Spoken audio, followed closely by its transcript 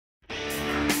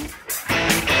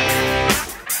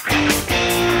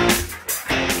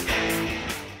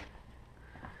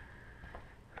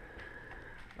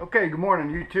Okay, good morning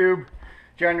YouTube.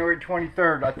 January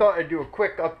 23rd. I thought I'd do a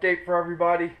quick update for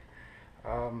everybody.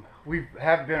 We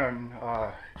have been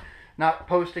not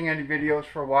posting any videos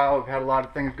for a while. We've had a lot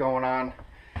of things going on.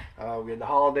 We had the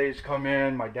holidays come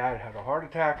in. My dad had a heart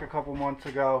attack a couple months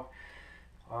ago.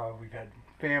 We've had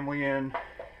family in,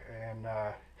 and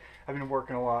I've been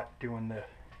working a lot doing the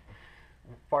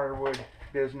firewood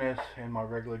business and my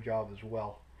regular job as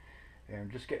well. And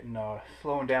just getting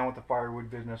slowing down with the firewood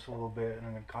business a little bit, and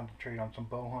I'm going to concentrate on some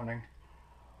bow hunting.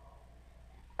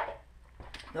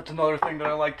 That's another thing that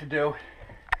I like to do.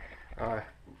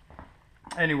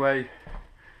 Anyway,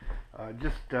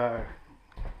 just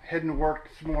heading to work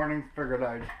this morning. Figured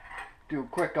I'd do a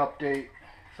quick update,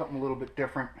 something a little bit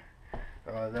different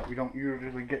that we don't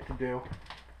usually get to do.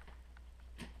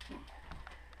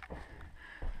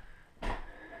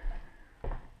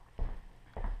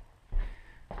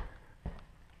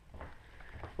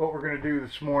 What we're going to do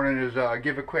this morning is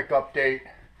give a quick update,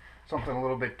 something a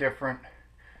little bit different.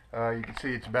 You can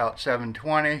see it's about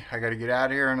 7:20. I got to get out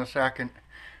of here in a second.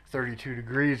 32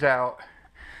 degrees out.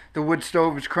 The wood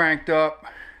stove is cranked up.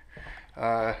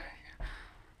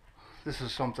 This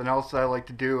is something else that I like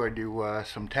to do. I do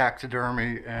some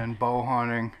taxidermy and bow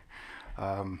hunting.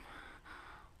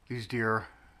 These deer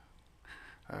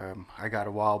I got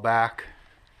a while back.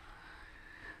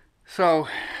 So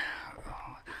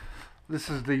this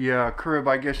is the crib,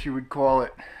 I guess you would call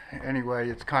it. Anyway,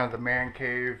 it's kind of the man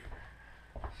cave.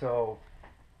 So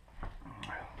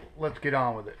let's get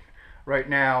on with it. Right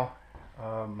now,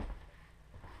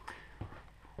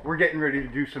 we're getting ready to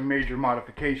do some major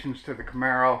modifications to the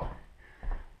Camaro.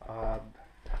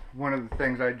 One of the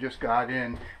things I just got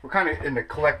in, we're kind of in the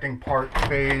collecting parts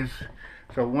phase.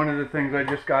 So one of the things I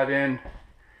just got in,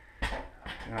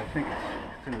 and I think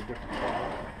it's in a different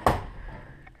spot,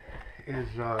 is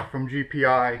from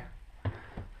GPI.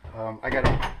 I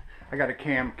got a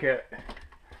cam kit,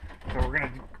 so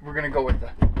we're gonna go with the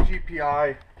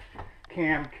GPI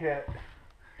cam kit,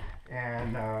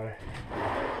 and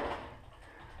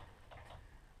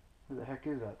who the heck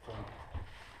is that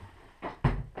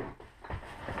thing?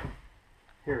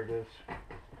 Here it is.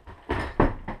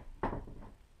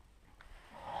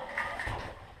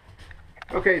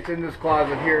 Okay, it's in this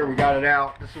closet here. We got it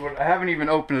out. This is what I haven't even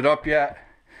opened it up yet.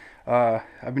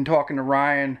 I've been talking to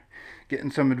Ryan, getting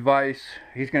some advice.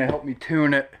 He's going to help me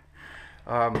tune it.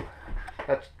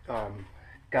 That's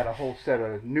got a whole set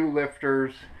of new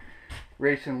lifters,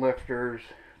 racing lifters,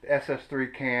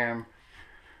 SS3 cam,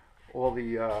 all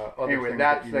the other Anyway, things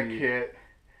that's that the you need. Kit.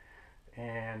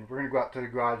 And we're going to go out to the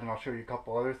garage and I'll show you a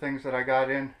couple other things that I got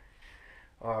in.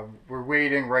 We're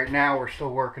waiting. Right now we're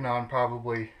still working on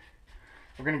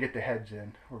we're going to get the heads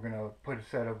in. We're going to put a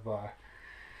set of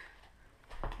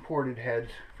ported heads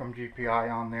from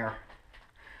GPI on there,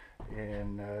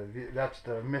 and that's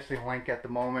the missing link at the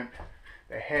moment,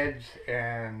 the heads,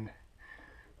 and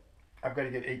I've got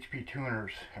to get HP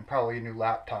tuners and probably a new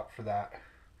laptop for that.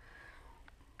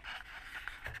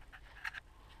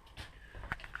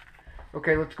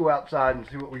 Okay, let's go outside and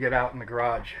see what we get out in the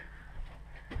garage.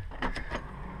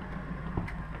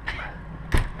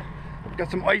 Got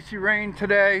some icy rain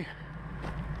today,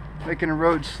 making the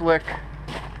road slick.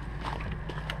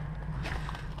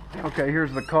 Okay,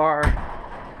 here's the car.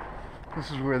 This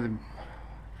is where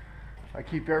I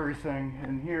keep everything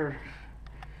in here.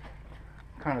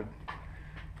 Kind of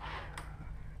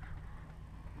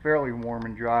fairly warm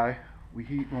and dry. We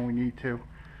heat when we need to.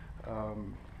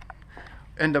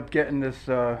 End up getting this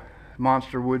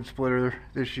monster wood splitter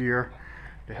this year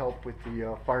to help with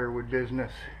the firewood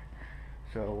business.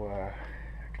 So I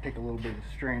can take a little bit of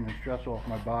strain and stress off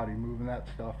my body moving that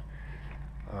stuff.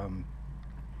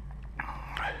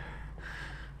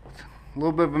 A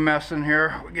little bit of a mess in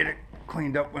here. We'll get it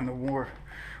cleaned up when the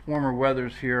warmer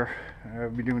weather's here. I'll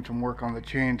be doing some work on the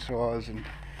chainsaws and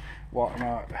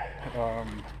whatnot.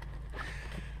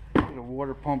 Get a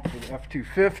water pump for the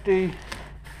F-250.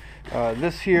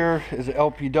 This here is an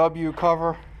LPW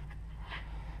cover.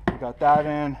 Got that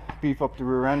in. Beef up the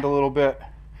rear end a little bit,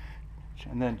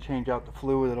 and then change out the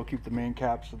fluid that'll keep the main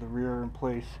caps of the rear in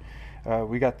place.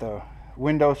 We got the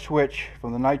window switch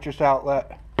from the nitrous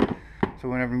outlet, so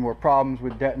we don't have any more problems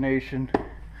with detonation.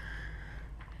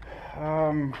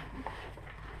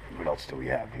 What else do we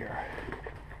have here?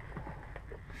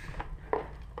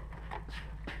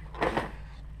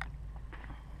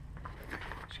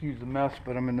 Excuse the mess,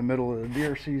 but I'm in the middle of the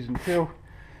deer season too.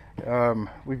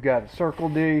 We've got a Circle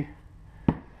D,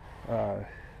 a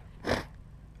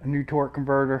new torque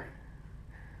converter.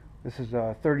 This is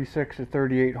a 36 to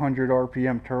 3800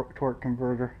 RPM torque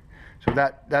converter. So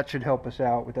that should help us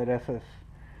out with that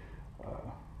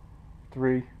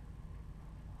SS3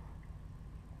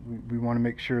 we want to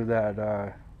make sure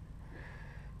that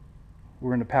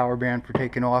we're in the power band for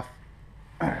taking off.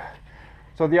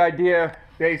 So the idea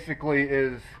basically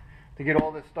is to get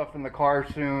all this stuff in the car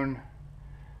soon.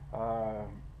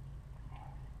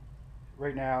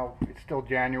 Right now it's still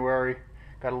January,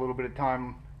 got a little bit of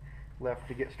time left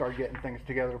to start getting things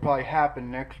together. It'll probably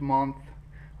happen next month,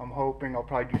 I'm hoping. I'll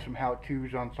probably do some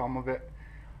how-tos on some of it,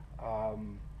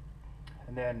 and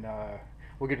then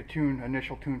we'll get a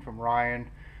initial tune from Ryan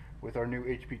with our new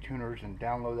HP tuners and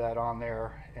download that on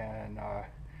there. And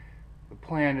the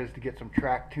plan is to get some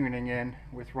track tuning in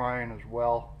with Ryan as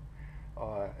well,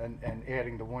 and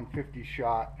adding the 150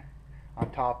 shot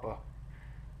on top of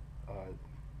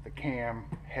the cam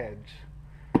heads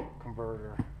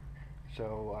converter.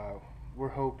 So we're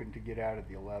hoping to get out of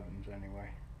the 11s anyway.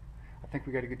 I think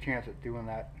we got a good chance at doing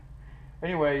that.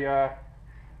 Anyway,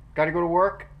 got to go to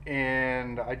work,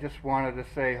 and I just wanted to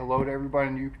say hello to everybody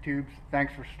on YouTube.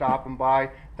 Thanks for stopping by.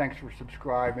 Thanks for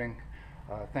subscribing.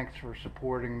 Thanks for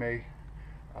supporting me.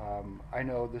 I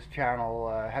know this channel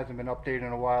hasn't been updated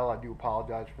in a while. I do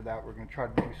apologize for that. We're going to try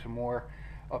to do some more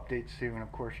updates soon.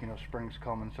 Of course, you know, spring's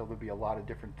coming, so there'll be a lot of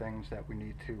different things that we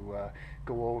need to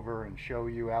go over and show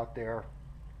you out there.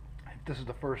 If this is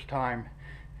the first time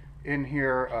in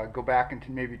here, go back and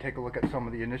maybe take a look at some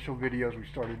of the initial videos. We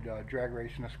started drag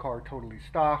racing this car totally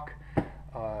stock,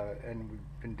 and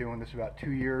we've been doing this about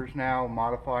 2 years now,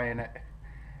 modifying it,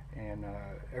 and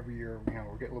every year, you know,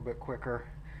 we're getting a little bit quicker.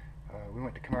 We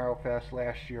went to Camarofest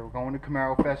last year. We're going to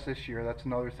Camarofest this year. That's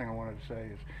another thing I wanted to say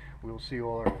is we'll see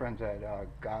all our friends at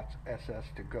GOTS SS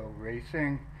to Go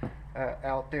Racing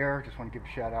out there. Just want to give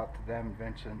a shout out to them,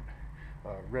 Vincent.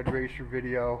 Red Racer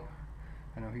video.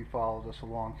 I know he follows us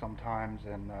along sometimes,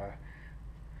 and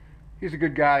he's a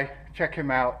good guy. Check him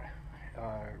out.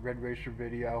 Red Racer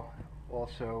video.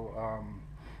 Also,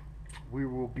 we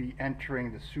will be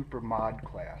entering the Super Mod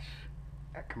class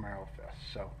at Camarofest.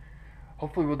 So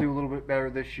hopefully we'll do a little bit better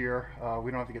this year. We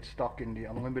don't have to get stuck in the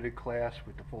unlimited class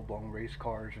with the full-blown race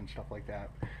cars and stuff like that.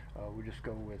 We just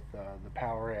go with the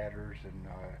power adders and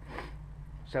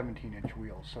 17-inch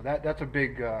wheels. So that's a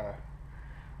big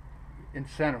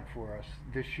incentive for us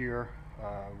this year.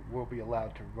 We'll be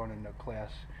allowed to run in a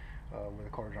class where the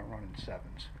cars aren't running 7s.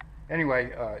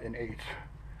 Anyway, in 8s.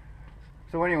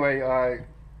 So anyway,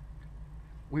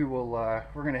 we're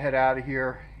going to head out of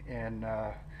here, and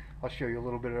I'll show you a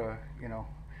little bit of, you know,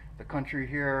 the country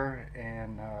here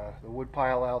and the wood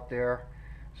pile out there.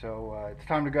 So it's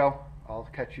time to go. I'll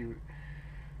catch you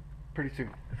pretty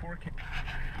soon.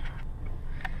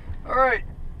 All right,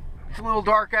 it's a little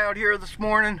dark out here this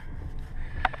morning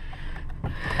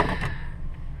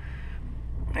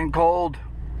and cold.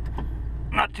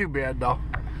 Not too bad though.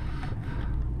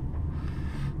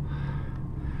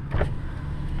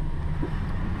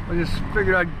 I just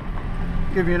figured I'd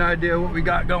give you an idea of what we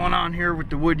got going on here with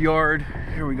the wood yard.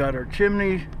 Here we got our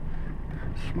chimney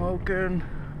smoking.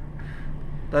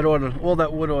 That all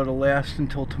that wood ought to last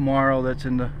until tomorrow. That's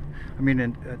in the,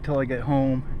 until I get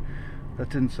home.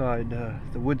 That's inside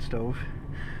the wood stove.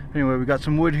 Anyway, we got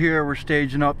some wood here. We're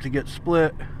staging up to get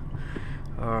split.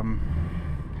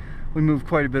 We move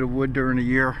quite a bit of wood during the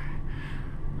year,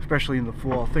 especially in the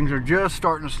fall. Things are just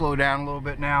starting to slow down a little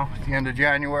bit now. It's the end of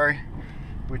January,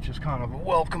 which is kind of a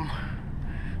welcome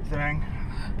thing.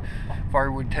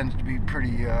 Firewood tends to be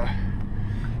pretty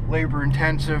labor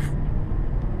intensive.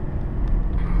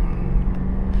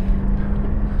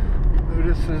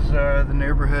 This is the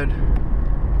neighborhood.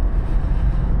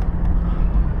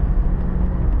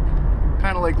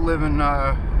 Kind of like living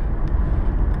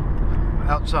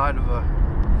outside of a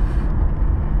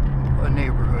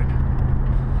neighborhood.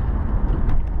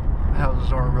 The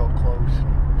houses aren't real close.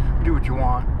 Do what you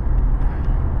want.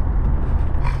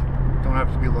 Don't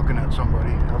have to be looking at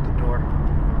somebody out the door.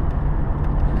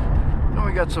 Then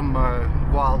we got some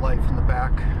wildlife in the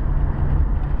back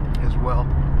as well.